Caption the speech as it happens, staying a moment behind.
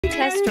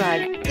Test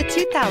drive the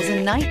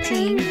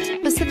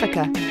 2019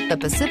 Pacifica. The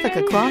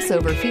Pacifica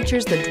crossover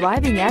features the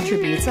driving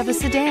attributes of a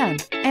sedan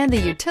and the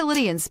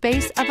utility and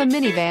space of a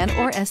minivan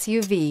or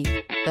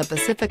SUV. The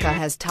Pacifica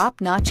has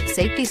top-notch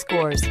safety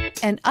scores,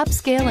 an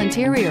upscale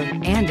interior,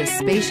 and a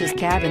spacious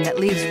cabin that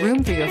leaves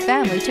room for your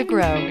family to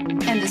grow,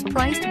 and is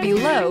priced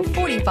below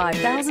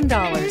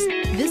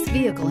 $45,000. This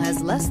vehicle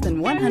has less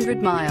than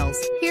 100 miles.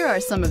 Here are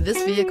some of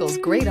this vehicle's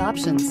great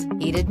options: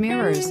 heated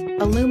mirrors,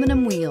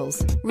 aluminum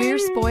wheels, rear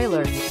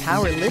spoiler,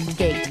 power lift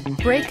gate,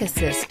 brake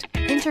assist,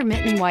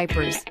 intermittent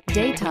wipers,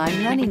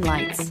 daytime running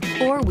lights,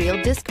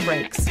 four-wheel disc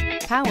brakes,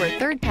 power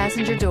third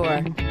passenger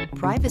door,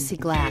 privacy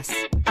glass.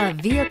 A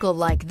vehicle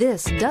like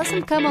this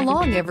doesn't come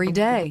along every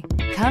day.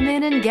 Come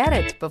in and get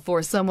it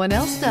before someone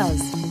else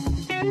does.